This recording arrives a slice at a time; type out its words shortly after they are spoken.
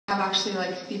have actually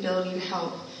the ability to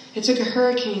help. It took a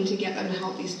hurricane to get them to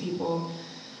help these people.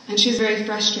 And she's very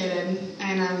frustrated,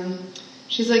 and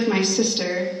she's like my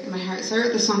sister in my heart. So I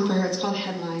wrote the song for her. It's called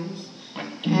Headlines.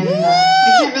 And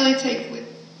I can't really take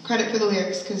credit for the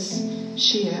lyrics because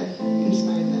she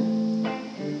inspired them.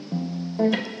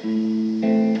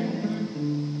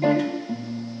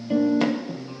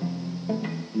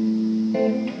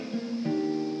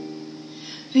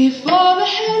 Before the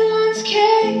headlines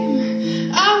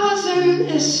came, I wasn't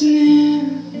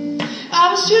listening. I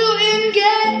was too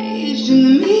engaged in the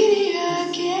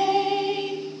media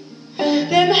game.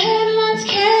 Then the headlines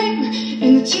came,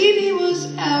 and the TV was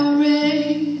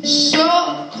outraged. So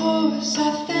of course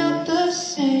I felt the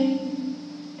same,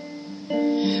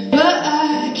 but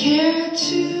I cared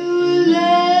too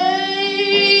late.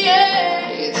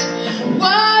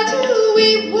 Why do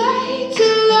we wait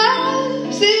till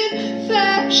love's in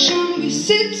fashion? We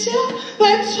sit till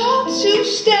we're told to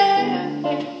stand.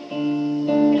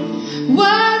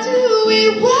 Why do we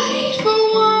wait for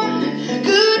one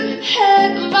good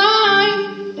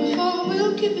headline before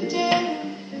we'll give a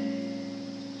damn?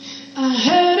 I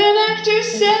heard an actor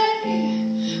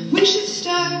say we should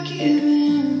start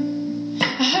giving.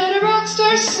 I heard a rock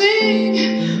star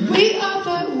sing, we are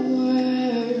the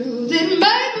world. It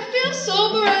made me feel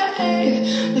so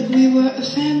brave, like we were a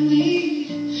family.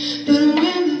 But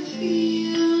when the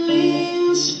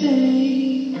feelings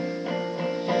fade,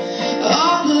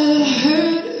 all the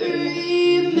hurt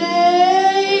remains.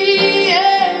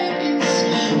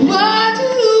 Why do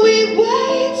we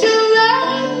wait till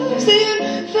love's in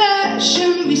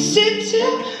fashion? We sit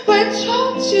till we're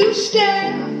told to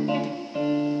stand.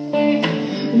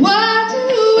 Why do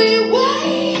we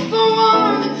wait for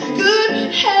one good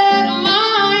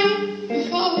headline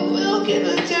before we'll give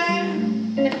a damn?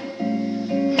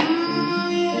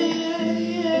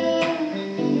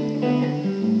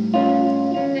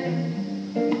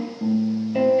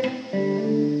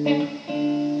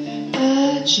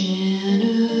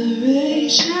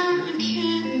 Generation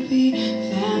can't be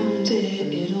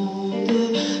founded on the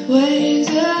ways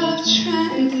of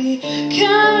trendy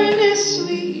kindness.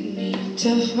 We need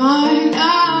to find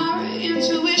our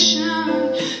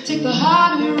intuition, take the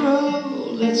harder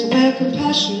road, that's where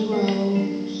compassion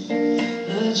grows.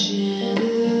 A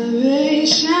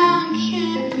generation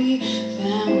can't be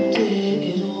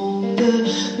founded on the